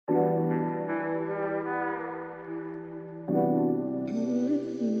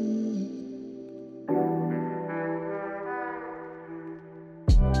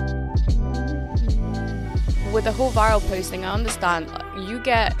with the whole viral posting, I understand you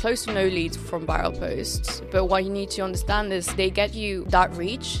get close to no leads from viral posts, but what you need to understand is they get you that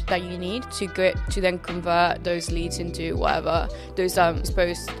reach that you need to get to then convert those leads into whatever, those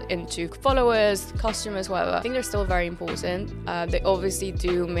posts into followers, customers, whatever. I think they're still very important. They obviously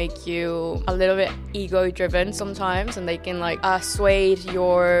do make you a little bit ego driven sometimes, and they can like sway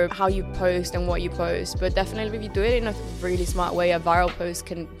your how you post and what you post, but definitely if you do it in a really smart way, a viral post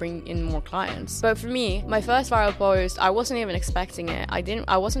can bring in more clients. But for me, my first viral post, I wasn't even expecting it.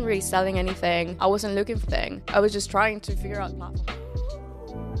 I wasn't really selling anything. I wasn't looking for things. I was just trying to figure out platform.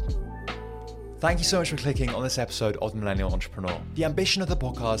 Thank you so much for clicking on this episode of The Millennial Entrepreneur. The ambition of the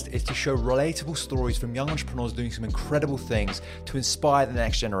podcast is to show relatable stories from young entrepreneurs doing some incredible things to inspire the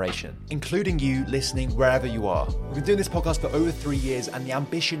next generation, including you listening wherever you are. We've been doing this podcast for over 3 years and the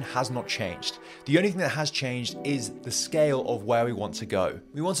ambition has not changed. The only thing that has changed is the scale of where we want to go.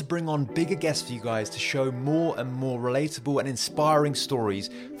 We want to bring on bigger guests for you guys to show more and more relatable and inspiring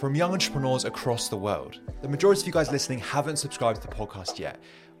stories from young entrepreneurs across the world. The majority of you guys listening haven't subscribed to the podcast yet.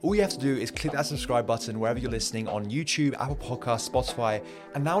 All you have to do is click that subscribe button wherever you're listening on YouTube, Apple Podcasts, Spotify,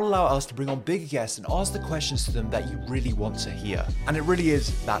 and that will allow us to bring on bigger guests and ask the questions to them that you really want to hear. And it really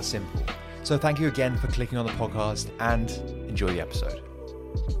is that simple. So thank you again for clicking on the podcast and enjoy the episode.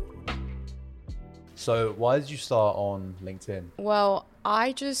 So why did you start on LinkedIn? Well,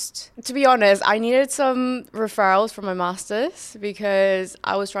 to be honest, I needed some referrals for my master's because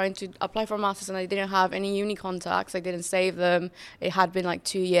I was trying to apply for a master's and I didn't have any uni contacts. I didn't save them. It had been like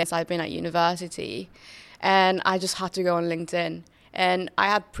 2 years I'd been at university and I just had to go on LinkedIn. And I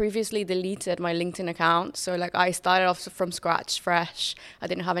had previously deleted my LinkedIn account. So like I started off from scratch, fresh. I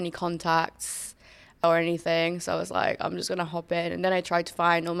didn't have any contacts or anything, so I was like, I'm just gonna hop in. And then I tried to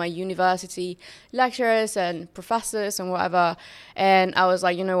find all my university lecturers and professors and whatever, and I was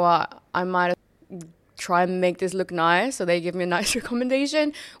like, you know what, I might try and make this look nice, so they give me a nice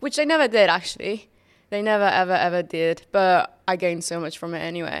recommendation, which they never did actually. They never ever did, but I gained so much from it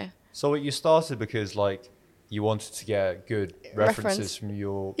anyway. So you started because like you wanted to get good references from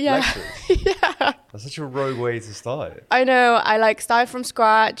your lecturers? Yeah. That's such a rogue way to start. I know. I like started from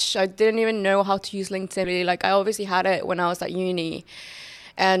scratch. I didn't even know how to use LinkedIn. Really. Like I obviously had it when I was at uni.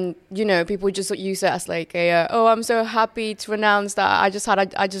 And, you know, people just use it as like I'm so happy to announce that I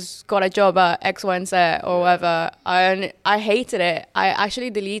just got a job at X, Y, and Z or whatever. And I hated it. I actually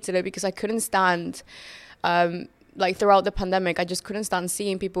deleted it because I couldn't stand like throughout the pandemic, I just couldn't stand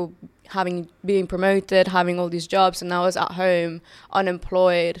seeing people being promoted, having all these jobs, and I was at home,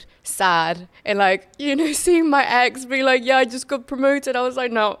 unemployed, sad, and like, you know, seeing my ex being like, yeah, I just got promoted. I was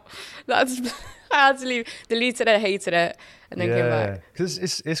like, no, I had to leave, deleted it, hated it, and then came back. Because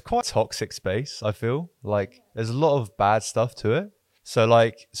it's quite a toxic space, I feel. Like, there's a lot of bad stuff to it. So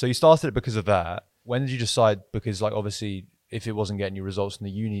you started it because of that. When did you decide, because like, obviously, if it wasn't getting you results in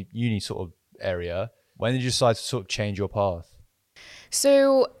the uni sort of area, when did you decide to sort of change your path?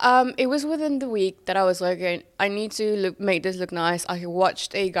 So it was within the week that I was like, I need to make this look nice. I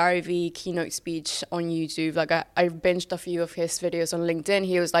watched a Gary Vee keynote speech on YouTube. Like I binged a few of his videos on LinkedIn.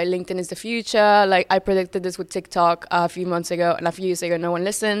 He was like, LinkedIn is the future. Like I predicted this with TikTok a few months ago, and a few years ago, no one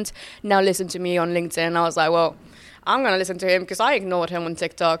listened. Now listen to me on LinkedIn. And I was like, well, I'm going to listen to him because I ignored him on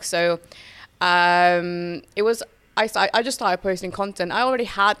TikTok. So it was... I just started posting content. I already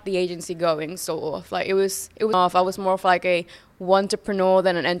had the agency going, sort of. Like it was off. I was more of like a entrepreneur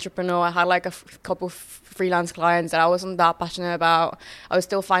than an entrepreneur. I had like a couple of freelance clients that I wasn't that passionate about. I was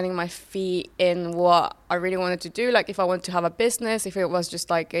still finding my feet in what I really wanted to do. Like if I wanted to have a business, if it was just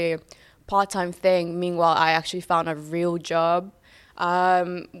like a part-time thing. Meanwhile, I actually found a real job,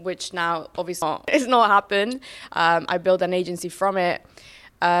 which now obviously it's not happened. I built an agency from it.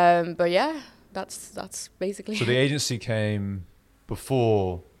 But yeah. That's basically. So the agency came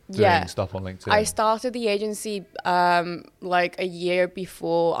before doing stuff on LinkedIn? I started the agency like a year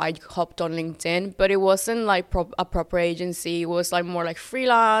before I hopped on LinkedIn, but it wasn't like a proper agency. It was like more like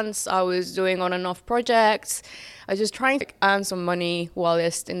freelance. I was doing on and off projects. I was just trying to earn some money while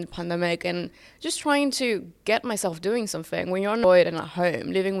it's in the pandemic and just trying to get myself doing something. When you're unemployed and at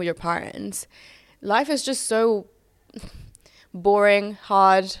home, living with your parents, life is just so boring,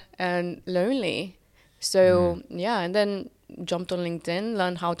 hard, and lonely. So and then jumped on LinkedIn,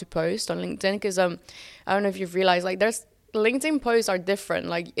 learned how to post on LinkedIn, because I don't know if you've realized, like there's LinkedIn posts are different.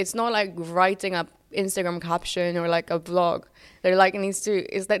 Like it's not like writing a Instagram caption or like a vlog. They're like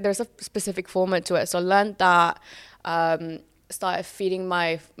it's like there's a specific format to it. So I learned that, started feeding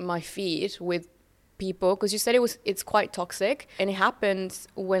my feed with people, because you said it's quite toxic, and it happens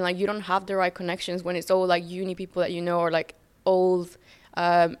when like you don't have the right connections, when it's all like uni people that you know, or like old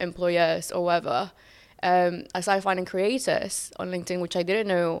employers or whatever. I started finding creators on LinkedIn, which I didn't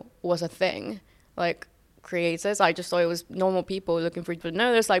know was a thing. Like creators, I just thought it was normal people looking for it, but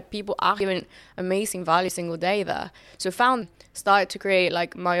no, there's like people are giving amazing value single day there. So started to create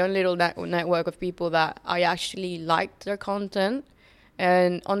like my own little network of people that I actually liked their content,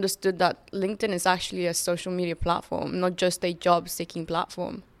 and understood that LinkedIn is actually a social media platform, not just a job seeking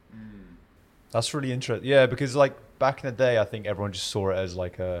platform. That's really interesting. Yeah, because like back in the day, I think everyone just saw it as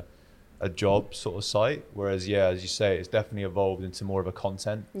like a job sort of site, whereas as you say, it's definitely evolved into more of a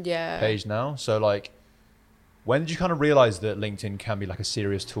content page now. So like, when did you kind of realize that LinkedIn can be like a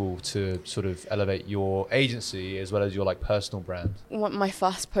serious tool to sort of elevate your agency as well as your like personal brand? My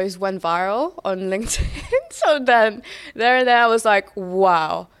first post went viral on LinkedIn. So then there I was like,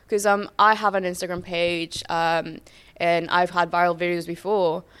 wow. Because I have an Instagram page, and I've had viral videos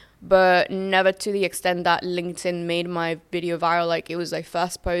before, but never to the extent that LinkedIn made my video viral. Like, it was like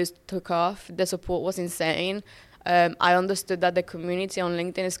first post took off. The support was insane. I understood that the community on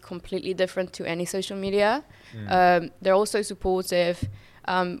LinkedIn is completely different to any social media. They're also supportive.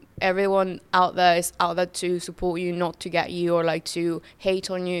 Everyone out there is out there to support you, not to get you or like to hate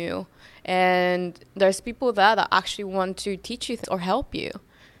on you. And there's people there that actually want to teach you or help you,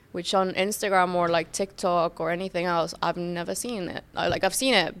 which on Instagram or like TikTok or anything else, I've never seen it. Like, I've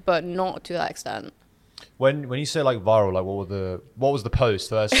seen it, but not to that extent. When you say like viral, like what was the post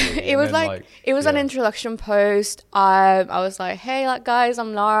firstly? It was an introduction post. I was like, hey, like guys,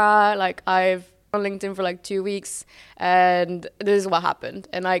 I'm Lara. Like, I've on LinkedIn for like 2 weeks, and this is what happened.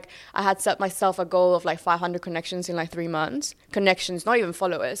 And like, I had set myself a goal of like 500 connections in like 3 months. Connections, not even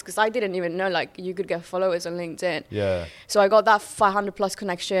followers, because I didn't even know like you could get followers on LinkedIn. Yeah. So I got that 500 plus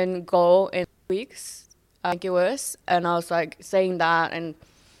connection goal in weeks, I think it was, and I was like saying that and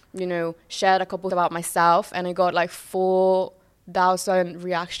shared a couple about myself, and I got like 4,000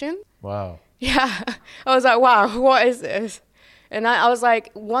 reactions. Wow. Yeah. I was like, wow, what is this? And I was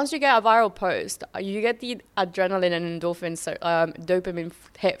like, once you get a viral post, you get the adrenaline and endorphin, dopamine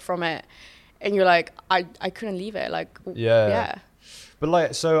hit from it. And you're like, I couldn't leave it. Like, yeah. But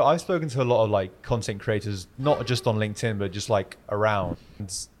like, so I've spoken to a lot of like content creators, not just on LinkedIn, but just like around.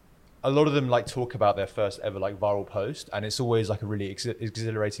 And a lot of them like talk about their first ever like viral post, and it's always like a really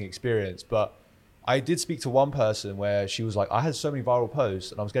exhilarating experience. But I did speak to one person where she was like, I had so many viral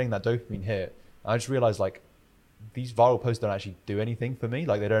posts and I was getting that dopamine hit. And I just realized like these viral posts don't actually do anything for me.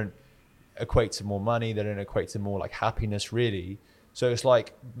 Like, they don't equate to more money. They don't equate to more like happiness really. So it's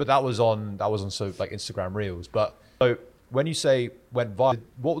like, but that was on so like Instagram Reels. But so when you say went viral,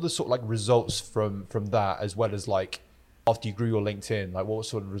 what were the sort of like results from that, as well as like after you grew your LinkedIn, like what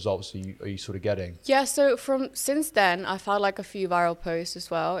sort of results are you sort of getting? Yeah, so since then, I've had like a few viral posts as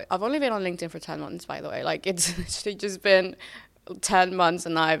well. I've only been on LinkedIn for 10 months, by the way. Like, it's literally just been 10 months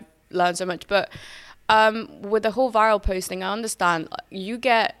and I've learned so much. But with the whole viral posting, I understand you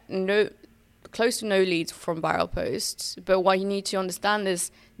get close to no leads from viral posts. But what you need to understand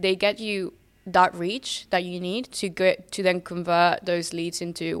is they get you that reach that you need to then convert those leads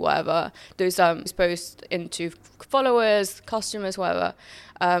into whatever, those posts into followers, customers, whatever.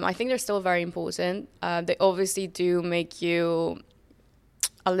 I think they're still very important. They obviously do make you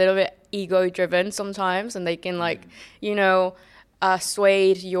a little bit ego driven sometimes, and they can like,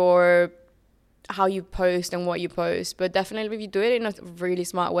 sway your how you post and what you post. But definitely if you do it in a really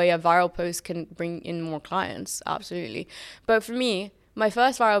smart way, a viral post can bring in more clients. Absolutely. But for me, my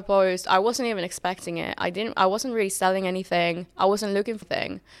first viral post, I wasn't even expecting it. I wasn't really selling anything. I wasn't looking for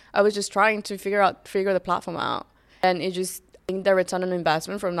anything. I was just trying to figure the platform out. And I think the return on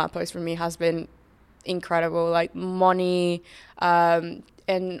investment from that post for me has been incredible. Like money, and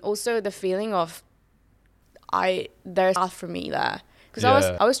also the feeling of there's path for me there. Because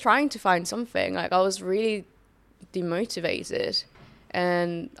I was trying to find something. Like, I was really demotivated.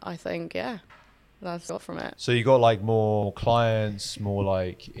 And I think, that's all from it. So you got like more clients, more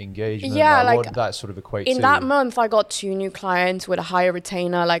like engagement. Yeah, like what did that sort of equate to? In that month, I got 2 new clients with a higher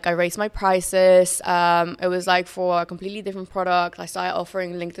retainer. Like, I raised my prices. It was like for a completely different product. I started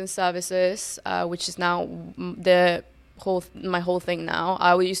offering LinkedIn services, which is now my whole thing now.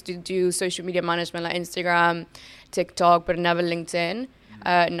 I used to do social media management like Instagram, TikTok, but never LinkedIn.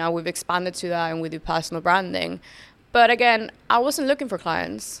 Now we've expanded to that, and we do personal branding. But again, I wasn't looking for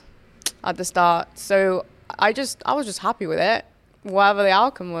clients at the start, so I was just happy with it, whatever the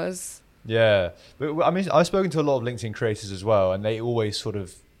outcome was. Yeah, but I mean, I've spoken to a lot of LinkedIn creators as well, and they always sort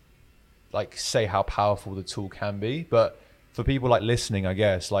of like say how powerful the tool can be. But for people like listening, I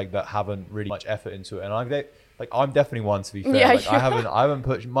guess, like that haven't really much effort into it, and I'm definitely one, to be fair. Yeah, like, I haven't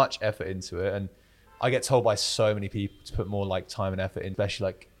put much effort into it, and I get told by so many people to put more like time and effort in, especially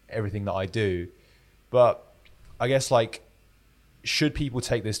like everything that I do. But I guess like, should people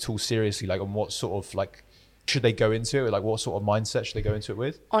take this tool seriously? Like, on what sort of like, should they go into it? Like, what sort of mindset should they go into it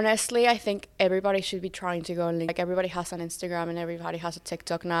with? Honestly, I think everybody should be trying to go on LinkedIn. Like, everybody has an Instagram and everybody has a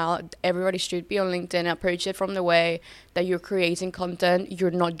TikTok now. Everybody should be on LinkedIn. Approach it from the way that you're creating content.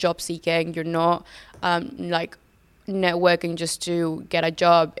 You're not job seeking. You're not like networking just to get a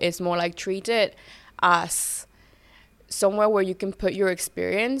job. It's more like, treat it as somewhere where you can put your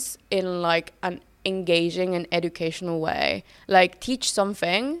experience in like an engaging and educational way. Like, teach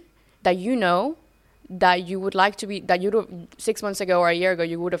something that you know that you would like to be, that you 6 months ago or a year ago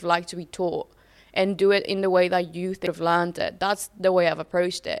you would have liked to be taught, and do it in the way that you think have learned it. That's the way I've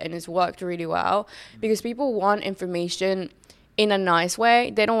approached it, and it's worked really well, because people want information in a nice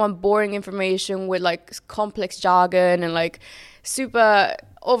way. They don't want boring information with like complex jargon and like super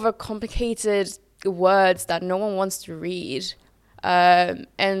overcomplicated words that no one wants to read.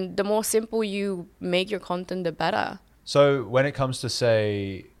 And the more simple you make your content, the better. So when it comes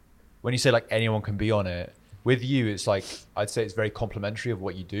to when you say like anyone can be on it, with you, it's like, I'd say it's very complimentary of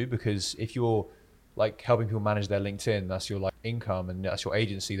what you do, because if you're like helping people manage their LinkedIn, that's your like income and that's your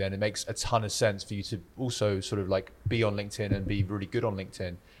agency, then it makes a ton of sense for you to also sort of like be on LinkedIn and be really good on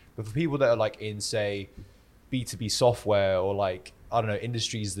LinkedIn. But for people that are like in, say, B2B software, or like, I don't know,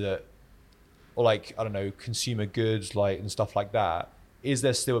 industries that, or like, I don't know, consumer goods, like, and stuff like that, is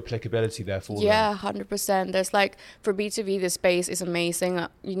there still applicability there for them? Yeah, 100%. There's like, for B2B, the space is amazing.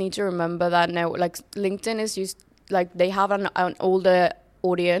 You need to remember that now, like, LinkedIn is used, like, they have an older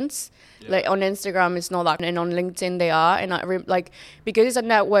audience. Yeah. Like on Instagram, it's not that, and on LinkedIn they are. And like, because it's a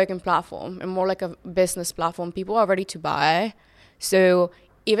networking platform and more like a business platform, people are ready to buy. So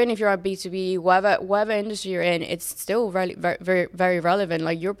even if you're a B2B, whatever industry you're in, it's still very, very, very relevant.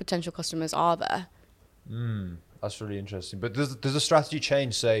 Like, your potential customers are there. That's really interesting. But does the strategy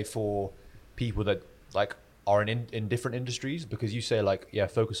change, say, for people that like are in different industries? Because you say like, yeah,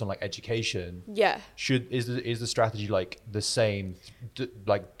 focus on like education. Yeah. Is the strategy like the same?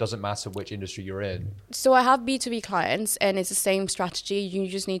 Like, doesn't matter which industry you're in? So I have B2B clients, and it's the same strategy. You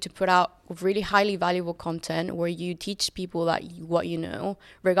just need to put out really highly valuable content where you teach people what you know,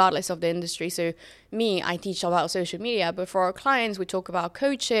 regardless of the industry. So I teach about social media, but for our clients, we talk about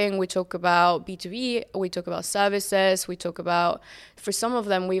coaching, we talk about B2B, we talk about services, we talk about, for some of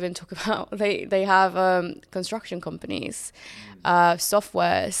them, we even talk about, they have construction companies,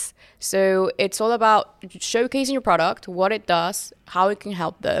 softwares. So it's all about showcasing your product, what it does, how it can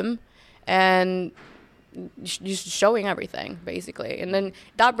help them, and just showing everything, basically. And then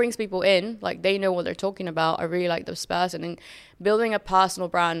that brings people in, like, they know what they're talking about. I really like this person. And building a personal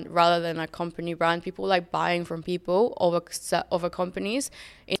brand rather than a company brand, people like buying from people over companies.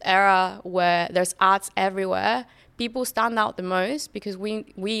 In an era where there's ads everywhere, people stand out the most because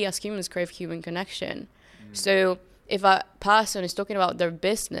we as humans crave human connection. So if a person is talking about their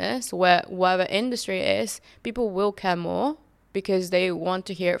business, whatever industry it is, people will care more because they want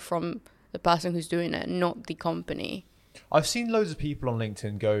to hear it from the person who's doing it, not the company. I've seen loads of people on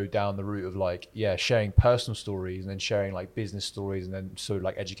LinkedIn go down the route of like, yeah, sharing personal stories and then sharing like business stories and then sort of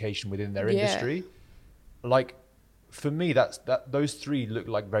like education within their industry. Like, for me, those three look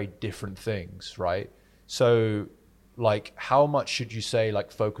like very different things, right? So like, how much should you say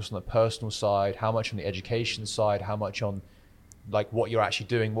like focus on the personal side? How much on the education side? How much on like what you're actually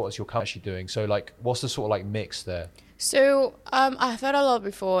doing? What is your company actually doing? So like, what's the sort of like mix there? So I've heard a lot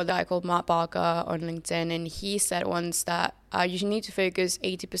before, that guy called Matt Barker on LinkedIn, and he said once that you need to focus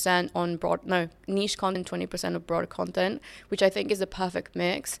 80% on niche content, 20% of broad content, which I think is the perfect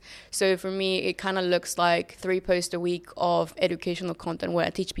mix. So for me, it kind of looks like 3 posts a week of educational content where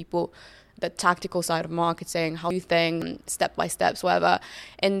I teach people the tactical side of marketing, how to do things, step by steps, whatever.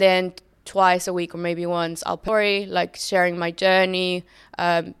 And then twice a week or maybe once, I'll put like sharing my journey,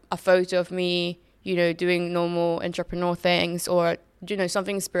 a photo of me, doing normal entrepreneur things, or,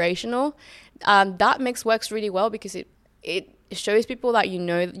 something inspirational. That mix works really well because it shows people that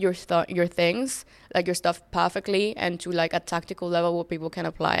your things, like your stuff perfectly, and to like a tactical level where people can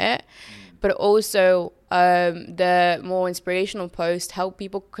apply it. But also the more inspirational posts help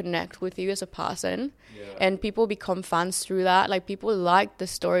people connect with you as a person. And people become fans through that. Like, people like the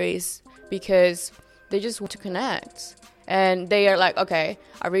stories because they just want to connect. And they are like, okay,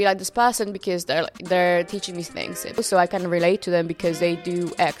 I really like this person because they're teaching me things. So I can relate to them because they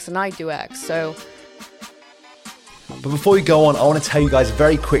do X and I do X. So. But before we go on, I want to tell you guys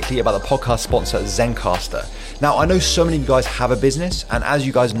very quickly about the podcast sponsor, Zencastr. Now, I know so many of you guys have a business, and as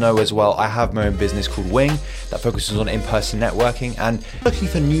you guys know as well, I have my own business called Wing that focuses on in-person networking, and looking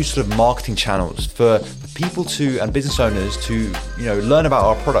for new sort of marketing channels for people and business owners to, learn about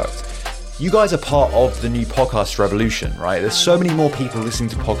our product. You guys are part of the new podcast revolution, right? There's so many more people listening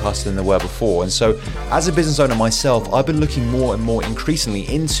to podcasts than there were before. And so as a business owner myself, I've been looking more and more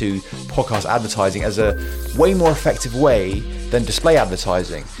increasingly into podcast advertising as a way more effective way than display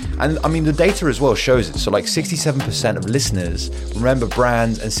advertising. And I mean, the data as well shows it. So like 67% of listeners remember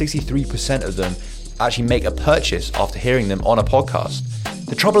brands and 63% of them actually make a purchase after hearing them on a podcast.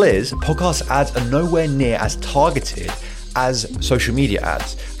 The trouble is, podcast ads are nowhere near as targeted as social media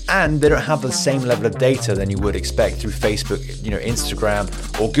ads, and they don't have the same level of data than you would expect through Facebook,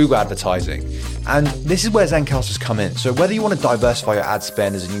 Instagram or Google advertising. And this is where Zencastr's come in. So whether you want to diversify your ad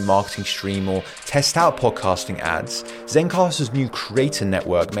spend as a new marketing stream or test out podcasting ads, Zencastr's new creator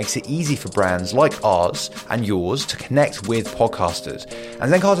network makes it easy for brands like ours and yours to connect with podcasters.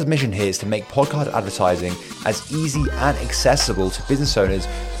 And Zencastr's mission here is to make podcast advertising as easy and accessible to business owners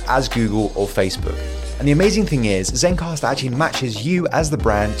as Google or Facebook. And the amazing thing is, Zencastr actually matches you as the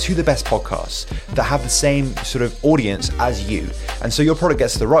brand to the best podcasts that have the same sort of audience as you. And so your product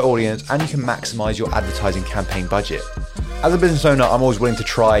gets to the right audience and you can maximize your advertising campaign budget. As a business owner, I'm always willing to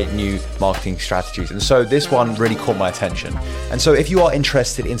try new marketing strategies. And so this one really caught my attention. And so if you are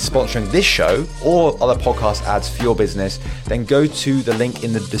interested in sponsoring this show or other podcast ads for your business, then go to the link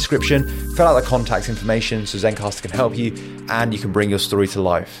in the description, fill out the contact information so Zencastr can help you and you can bring your story to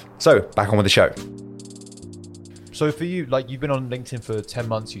life. So back on with the show. So for you, like, you've been on LinkedIn for 10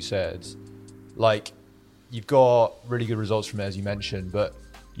 months, you said, like, you've got really good results from it, as you mentioned, but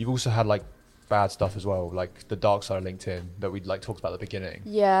you've also had like bad stuff as well, like the dark side of LinkedIn that we like talked about at the beginning.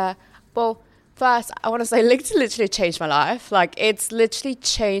 Yeah. Well, first, I want to say LinkedIn literally changed my life. Like, it's literally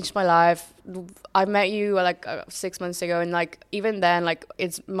changed my life. I met you like 6 months ago, and like even then, like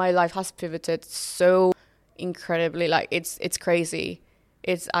my life has pivoted so incredibly. Like it's crazy.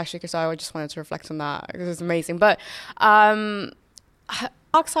 It's actually, because I just wanted to reflect on that because it's amazing. But dark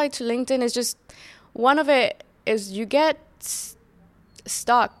side to LinkedIn is just, one of it is you get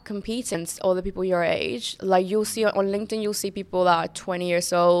stuck competing with all the people your age. Like, you'll see on LinkedIn, you'll see people that are 20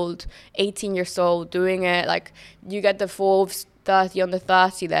 years old, 18 years old doing it. Like, you get the full 30 under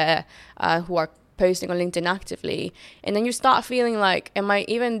 30 there who are posting on LinkedIn actively, and then you start feeling like, am I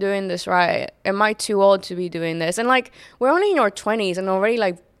even doing this right? Am I too old to be doing this? And like, we're only in our 20s and already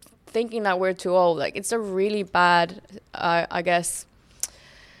like thinking that we're too old. Like, it's a really bad I guess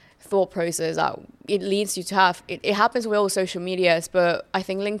thought process that it leads you to have. It happens with all social medias, but I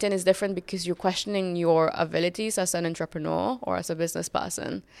think LinkedIn is different because you're questioning your abilities as an entrepreneur or as a business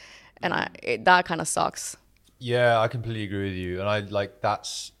person, and that kind of sucks. Yeah, I completely agree with you, and I like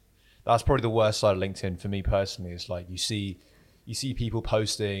that's probably the worst side of LinkedIn for me personally. It's like you see people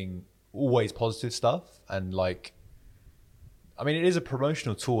posting always positive stuff, and like, I mean, it is a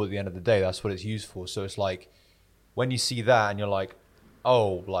promotional tool at the end of the day. That's what it's used for. So it's like, when you see that and you're like,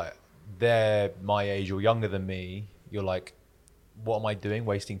 oh, like they're my age or younger than me, you're like, what am I doing?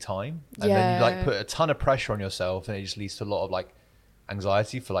 Wasting time. And then you like put a ton of pressure on yourself, and it just leads to a lot of like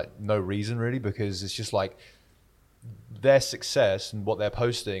anxiety for like no reason really, because it's just like their success and what they're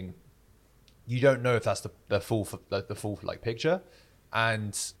posting, you don't know if that's the full like picture.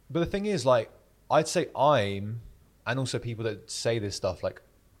 But the thing is, like, I'd say and also people that say this stuff, like,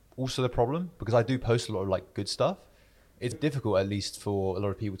 also the problem, because I do post a lot of like good stuff. It's difficult, at least for a lot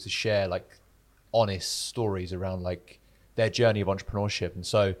of people, to share like honest stories around like their journey of entrepreneurship. And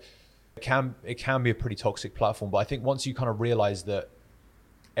so it can be a pretty toxic platform. But I think once you kind of realize that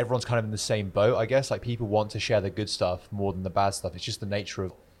everyone's kind of in the same boat, I guess, like people want to share the good stuff more than the bad stuff. It's just the nature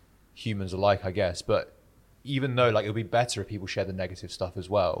of humans alike, I guess. But even though like it would be better if people share the negative stuff as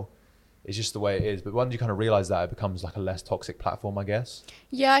well, it's just the way it is. But once you kind of realize that, it becomes like a less toxic platform, I guess.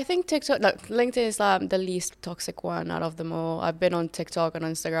 Yeah, I think LinkedIn is the least toxic one out of them all. I've been on TikTok and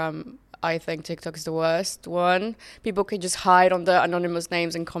Instagram. I think TikTok is the worst one. People can just hide on the anonymous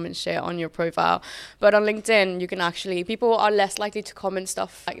names and comment shit on your profile. But on LinkedIn, you can actually, people are less likely to comment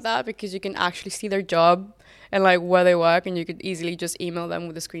stuff like that because you can actually see their job and like where they work, and you could easily just email them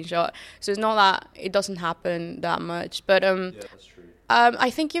with a screenshot. So it's not that it doesn't happen that much. But yeah, that's true. I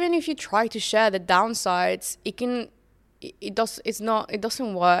think even if you try to share the downsides, it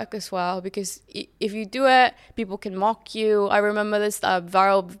doesn't work as well, because if you do it, people can mock you. I remember this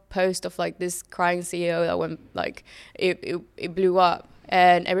viral post of like this crying CEO that went like it blew up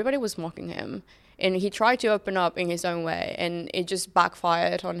and everybody was mocking him, and he tried to open up in his own way and it just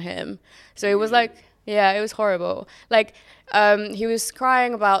backfired on him. So it was like, yeah, it was horrible. Like, he was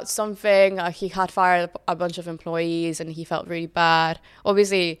crying about something. He had fired a bunch of employees and he felt really bad.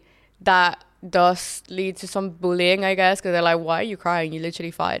 Obviously, that does lead to some bullying, I guess, because they're like, why are you crying? You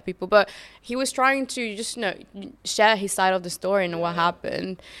literally fired people. But he was trying to just, share his side of the story and what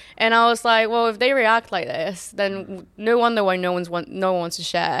happened. And I was like, well, if they react like this, then no wonder why no one wants to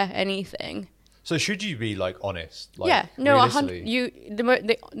share anything. So should you be like honest? Like, yeah, no, realistically?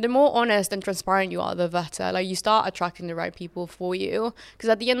 the more honest and transparent you are, the better. Like, you start attracting the right people for you. Because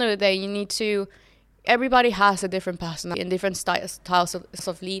at the end of the day, you need to. Everybody has a different personality and different styles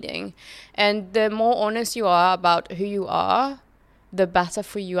of leading, and the more honest you are about who you are, the better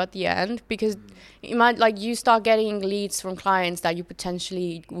for you at the end. Because you might, like, you start getting leads from clients that you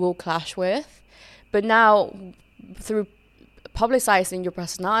potentially will clash with, but now through publicizing your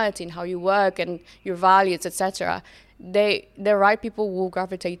personality and how you work and your values, etc., the right people will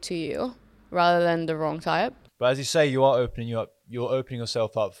gravitate to you rather than the wrong type. But as you say, you're opening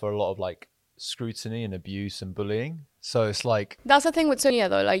yourself up for a lot of like scrutiny and abuse and bullying. So it's like, that's the thing with social media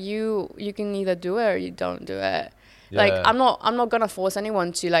though, like you can either do it or you don't do it. Like, I'm not gonna force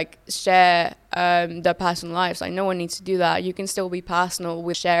anyone to like share their personal lives. Like, no one needs to do that. You can still be personal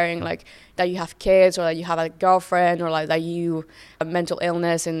with sharing, like, that you have kids or that you have a girlfriend or like that you have mental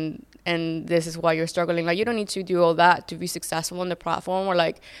illness and this is why you're struggling. Like, you don't need to do all that to be successful on the platform or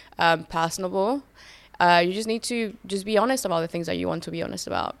like personable. You just need to just be honest about the things that you want to be honest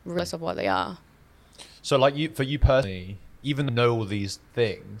about, regardless of what they are. So like, for you personally, even though you know all these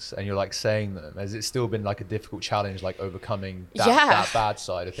things and you're like saying them, has it still been like a difficult challenge, like overcoming that bad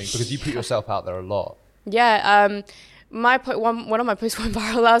side of things? Because you put yourself out there a lot. Yeah. One of my posts went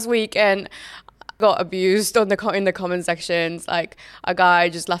viral last week and got abused in the comment sections. Like, a guy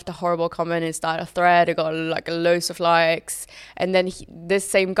just left a horrible comment and started a thread. It got like loads of likes, and then this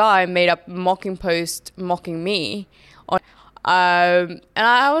same guy made a mocking post mocking me and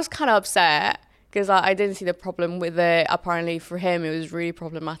I was kind of upset because I didn't see the problem with it. Apparently for him it was really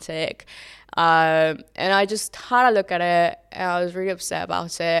problematic, and I just had a look at it and I was really upset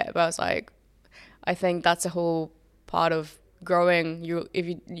about it. But I was like, I think that's a whole part of growing.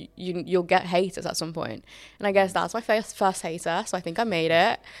 You'll get haters at some point, and I guess that's my first hater, so I think I made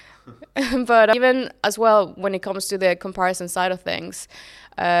it. But even as well, when it comes to the comparison side of things,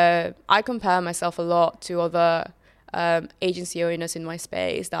 I compare myself a lot to other agency owners in my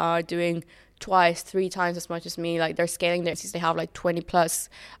space that are doing 2-3 times as much as me. Like, they're scaling their agencies, they have like 20 plus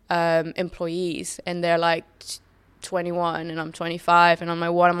employees, and they're like 21 and I'm 25, and I'm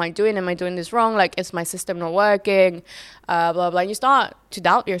like, what am I doing? Am I doing this wrong? Like, is my system not working? Blah blah. And you start to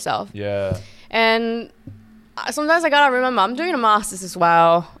doubt yourself. Yeah. And sometimes I gotta remember I'm doing a master's as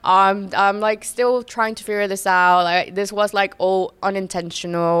well. I'm like still trying to figure this out. Like, this was like all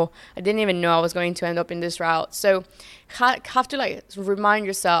unintentional. I didn't even know I was going to end up in this route. So have to like remind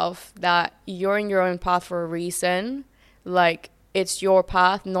yourself that you're in your own path for a reason. Like, it's your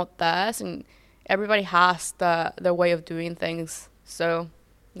path, not theirs, and everybody has the way of doing things. So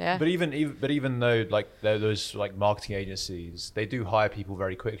yeah. But even though like those like marketing agencies, they do hire people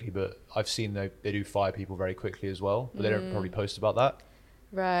very quickly, but I've seen they do fire people very quickly as well, but they don't probably post about that.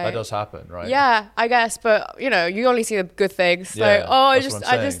 Right. That does happen, right? Yeah, I guess, but you only see the good things. Yeah, like,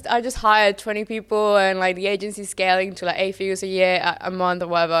 I just hired 20 people and like the agency's scaling to like 8 figures a year, a month or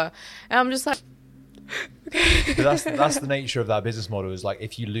whatever. And I'm just like, But that's the nature of that business model, is like,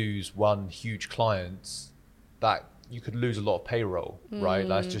 if you lose one huge client, that you could lose a lot of payroll, right?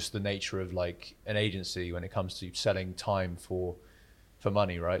 That's just the nature of like an agency when it comes to selling time for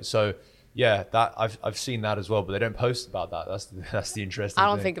money, right? So yeah, that I've seen that as well, but they don't post about that. That's the interesting I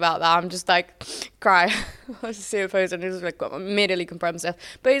don't thing. think about that. I'm just like, cry. I just see a post and it's like immediately compare myself.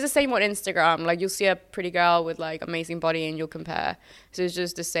 But it's the same on Instagram. Like, you'll see a pretty girl with like amazing body and you'll compare. So it's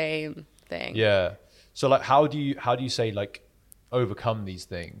just the same thing. Yeah. So like, how do you say like overcome these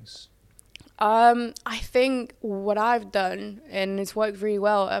things? I think what I've done, and it's worked really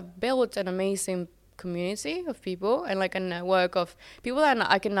well, I've built an amazing community of people and like a network of people that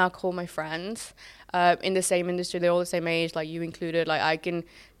I can now call my friends in the same industry. They're all the same age, like you included. Like, I can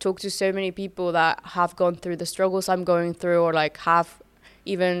talk to so many people that have gone through the struggles I'm going through, or like have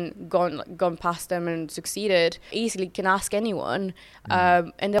even gone past them and succeeded. Easily can ask anyone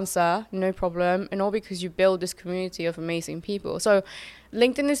and answer, no problem, and all because you build this community of amazing people. So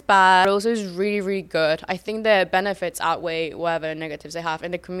LinkedIn is bad, but also is really, really good. I think the benefits outweigh whatever negatives they have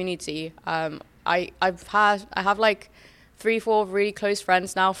in the community. I have like 3-4 really close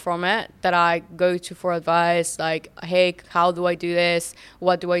friends now from it that I go to for advice, like, hey, how do I do this?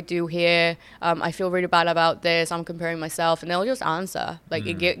 What do I do here? I feel really bad about this. I'm comparing myself, and they'll just answer, like,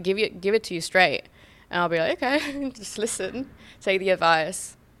 give it to you straight, and I'll be like, okay, just listen, take the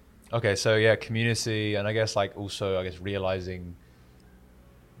advice. Okay, so yeah, community, and I guess realizing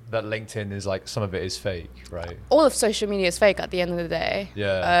that LinkedIn is like, some of it is fake, right? All of social media is fake at the end of the day.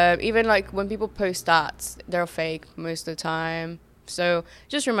 Yeah. Even like when people post stats, they're fake most of the time. So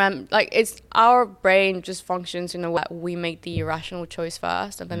just remember, like, it's our brain just functions in a way that we make the irrational choice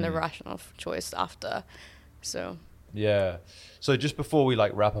first and then the rational choice after. So yeah. So just before we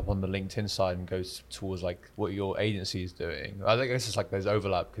like wrap up on the LinkedIn side and go towards like what your agency is doing, I guess it's like there's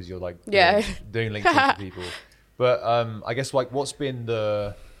overlap because you're like doing LinkedIn for people. But I guess like what's been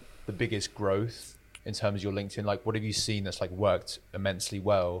the biggest growth in terms of your LinkedIn? Like what have you seen that's like worked immensely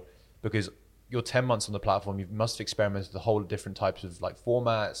well? Because you're 10 months on the platform, you must have experimented with a whole different types of like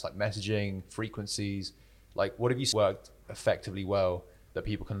formats, like messaging, frequencies. Like what have you worked effectively well that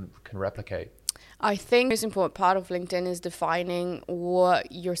people can replicate? I think the most important part of LinkedIn is defining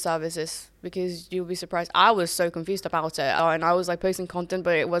what your service is, because you'll be surprised. I was so confused about it, and I was like posting content,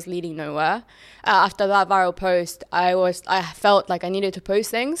 but it was leading nowhere. After that viral post, I felt like I needed to post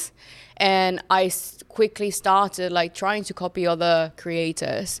things, and I quickly started like trying to copy other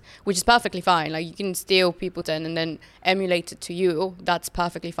creators, which is perfectly fine. Like you can steal people's and then emulate it to you. That's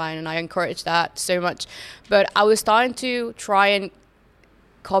perfectly fine, and I encourage that so much. But I was starting to try and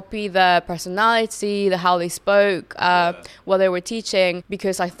copy the personality, the how they spoke, what they were teaching,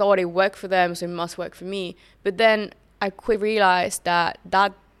 because I thought it worked for them, so it must work for me. But then I quickly realized that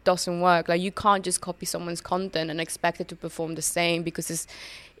doesn't work. Like you can't just copy someone's content and expect it to perform the same, because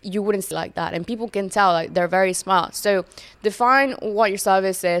you wouldn't see like that, and people can tell, like they're very smart. So define what your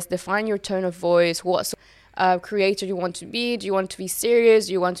service is, define your tone of voice, what creator you want to be. Do you want to be serious?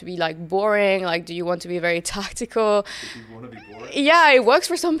 Do you want to be like boring? Like, do you want to be very tactical? Do you want to be boring? Yeah, it works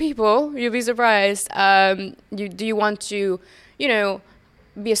for some people. You'll be surprised. Do you want to,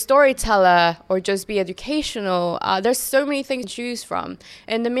 be a storyteller or just be educational? There's so many things to choose from.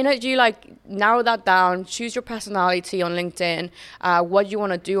 And the minute you like narrow that down, choose your personality on LinkedIn, what you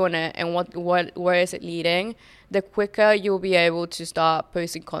want to do on it, and where is it leading, the quicker you'll be able to start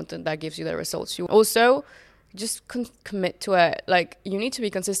posting content that gives you the results you want. Also, just commit to it. Like you need to be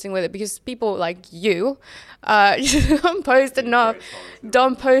consistent with it, because people like you don't post enough,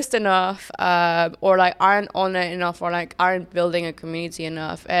 or like aren't on it enough, or like aren't building a community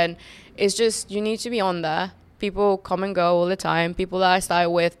enough. And it's just, you need to be on there. People come and go all the time. People that I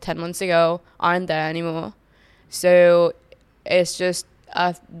started with 10 months ago aren't there anymore. So it's just,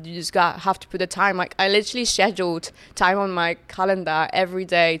 you just have to put the time. Like I literally scheduled time on my calendar every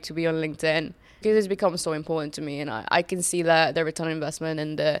day to be on LinkedIn, because it's become so important to me, and I can see that the return on investment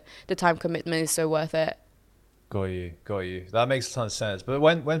and the time commitment is so worth it. Got you. That makes a ton of sense. But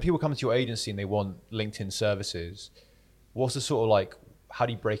when people come to your agency and they want LinkedIn services, what's the sort of like, how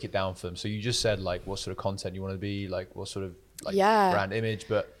do you break it down for them? So you just said like what sort of content you want to be, like what sort of like brand image,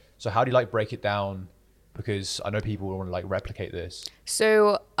 but so how do you like break it down? Because I know people want to like replicate this.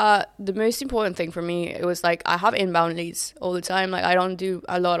 So the most important thing for me, it was like I have inbound leads all the time. Like I don't do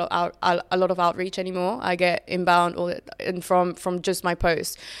a lot of outreach anymore. I get inbound and from just my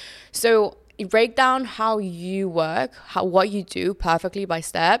posts. So you break down how you work, what you do perfectly by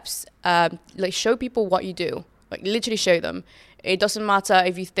steps. Like show people what you do. Like literally show them. It doesn't matter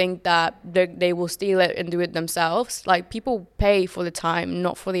if you think that they will steal it and do it themselves. Like people pay for the time,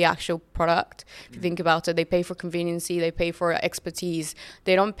 not for the actual product. If you think about it, they pay for conveniency, they pay for expertise.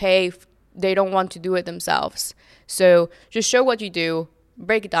 They don't want to do it themselves. So just show what you do,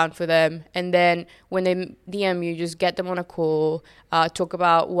 break it down for them, and then when they DM you, just get them on a call, talk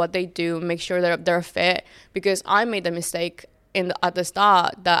about what they do, make sure that they're fit. Because I made the mistake at the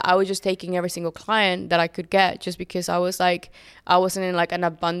start that I was just taking every single client that I could get, just because I wasn't in like an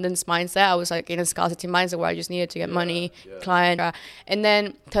abundance mindset. I was like in a scarcity mindset where I just needed to get money, client. And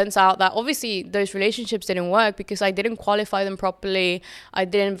then turns out that obviously those relationships didn't work because I didn't qualify them properly. I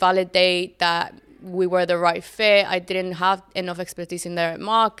didn't validate that we were the right fit. I didn't have enough expertise in their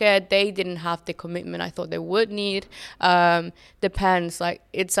market. They didn't have the commitment I thought they would need. Depends. Like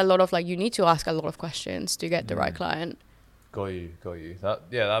it's a lot of like, you need to ask a lot of questions to get the right client. Got you.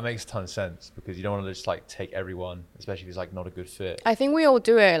 That makes a ton of sense, because you don't want to just like take everyone, especially if it's like not a good fit. I think we all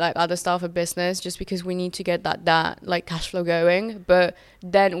do it, like other stuff of business, just because we need to get that like cash flow going. But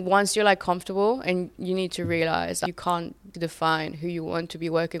then once you're like comfortable, and you need to realize that you can't define who you want to be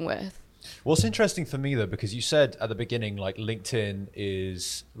working with. What's interesting for me though, because you said at the beginning, like LinkedIn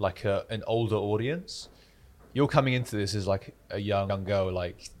is like an older audience. You're coming into this as like a young girl,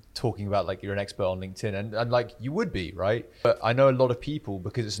 like talking about like you're an expert on LinkedIn, and like you would be, right? But I know a lot of people,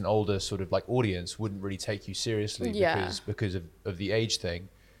 because it's an older sort of like audience, wouldn't really take you seriously because of the age thing.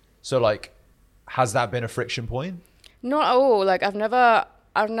 So like, has that been a friction point? Not at all. Like I've never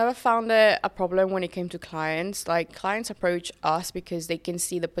I've never found it a problem when it came to clients. Like, clients approach us because they can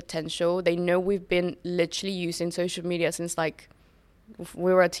see the potential. They know we've been literally using social media since like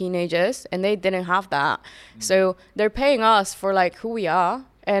we were teenagers, and they didn't have that. So they're paying us for like who we are.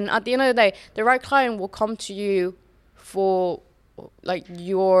 And at the end of the day, the right client will come to you for like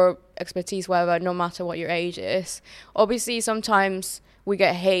your expertise, whatever, no matter what your age is. Obviously, sometimes we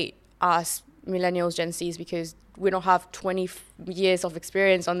get hate as millennials, Gen Zs, because we don't have 20 years of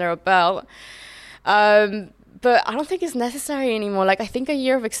experience under our belt. But I don't think it's necessary anymore. Like, I think a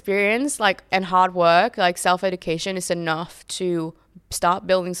year of experience, like, and hard work, like self-education is enough to start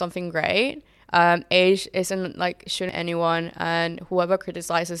building something great. Age isn't like shouldn't anyone, and whoever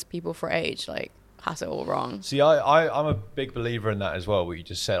criticizes people for age, like, has it all wrong. See, I'm a big believer in that as well, what you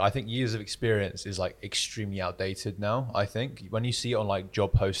just said. I think years of experience is like extremely outdated now. I think when you see it on like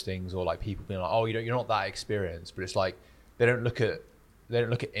job postings or like people being like, oh, you're not that experienced, but it's like they don't look at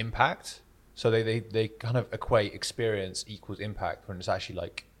impact. So they kind of equate experience equals impact, when it's actually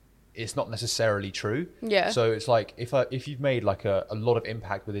like it's not necessarily true. Yeah. So it's like if you've made like a lot of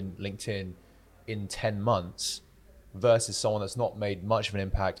impact within LinkedIn in 10 months versus someone that's not made much of an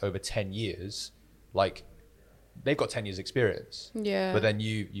impact over 10 years, like they've got 10 years experience. Yeah. But then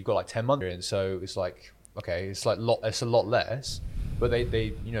you've got like 10 months experience. So it's like, okay, it's like it's a lot less, but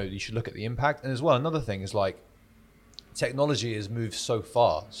they you should look at the impact. And as well, another thing is like technology has moved so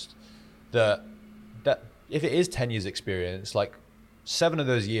fast that if it is 10 years experience, like 7 of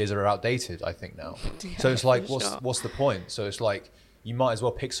those years are outdated, I think now. Yeah, so it's like, what's the point? So it's like, you might as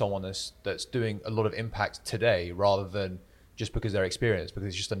well pick someone that's doing a lot of impact today rather than just because they're experienced, because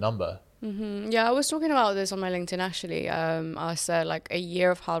it's just a number. Mm-hmm. Yeah, I was talking about this on my LinkedIn actually. I said like a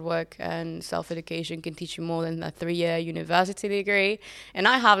year of hard work and self-education can teach you more than a 3-year university degree. And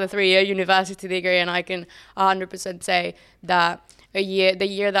I have a 3-year university degree, and I can 100% say that the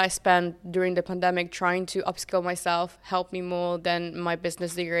year that I spent during the pandemic trying to upskill myself helped me more than my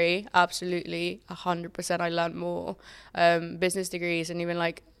business degree. Absolutely, 100% I learned more. Business degrees and even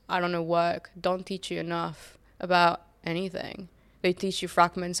like, I don't know, work don't teach you enough about anything. They teach you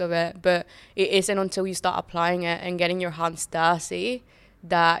fragments of it, but it isn't until you start applying it and getting your hands dirty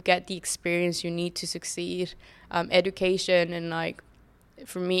that get the experience you need to succeed. Education, and like,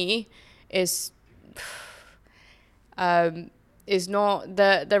 for me, is not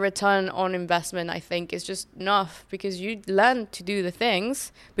the return on investment. I think is just enough, because you learn to do the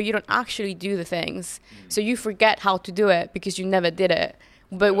things, but you don't actually do the things. So you forget how to do it because you never did it.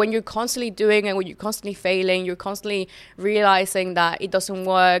 But when you're constantly doing it, when you're constantly failing, you're constantly realizing that it doesn't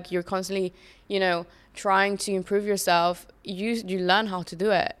work, you're constantly, trying to improve yourself, you learn how to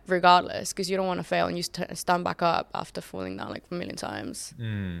do it regardless, because you don't want to fail, and you stand back up after falling down like a million times.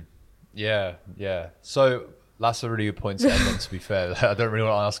 Yeah. So that's a really good point to end on, to be fair. I don't really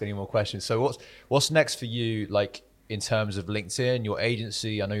want to ask any more questions. So what's next for you, like in terms of LinkedIn, your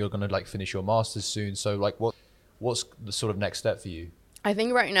agency? I know you're going to like finish your master's soon. So like what's the sort of next step for you? I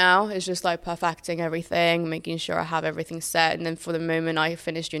think right now it's just like perfecting everything, making sure I have everything set. And then for the moment I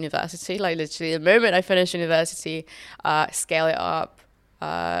finished university, like literally the moment I finished university, scale it up,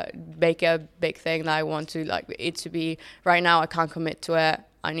 make it a big thing that I want to like it to be. Right now I can't commit to it.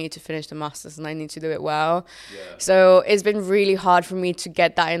 I need to finish the masters and I need to do it well. Yeah. So it's been really hard for me to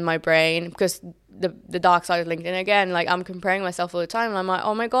get that in my brain, because the dark side of LinkedIn, again, like I'm comparing myself all the time, and I'm like,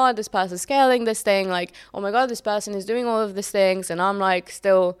 oh my God, this person's scaling this thing, like, oh my God, this person is doing all of these things, and I'm like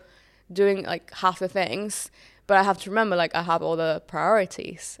still doing like half the things. But I have to remember, like, I have all the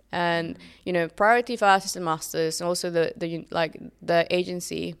priorities, and priority first is the masters, and also the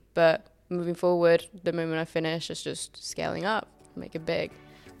agency. But moving forward, the moment I finish, it's just scaling up, make it big.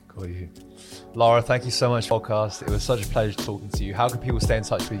 Got you. Lara, thank you so much for the podcast. It was such a pleasure talking to you. How can people stay in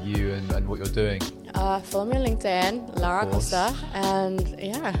touch with you and what you're doing? Follow me on LinkedIn, Lara Acosta, and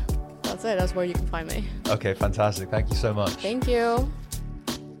yeah, that's it. That's where you can find me. Okay, fantastic. Thank you so much. Thank you.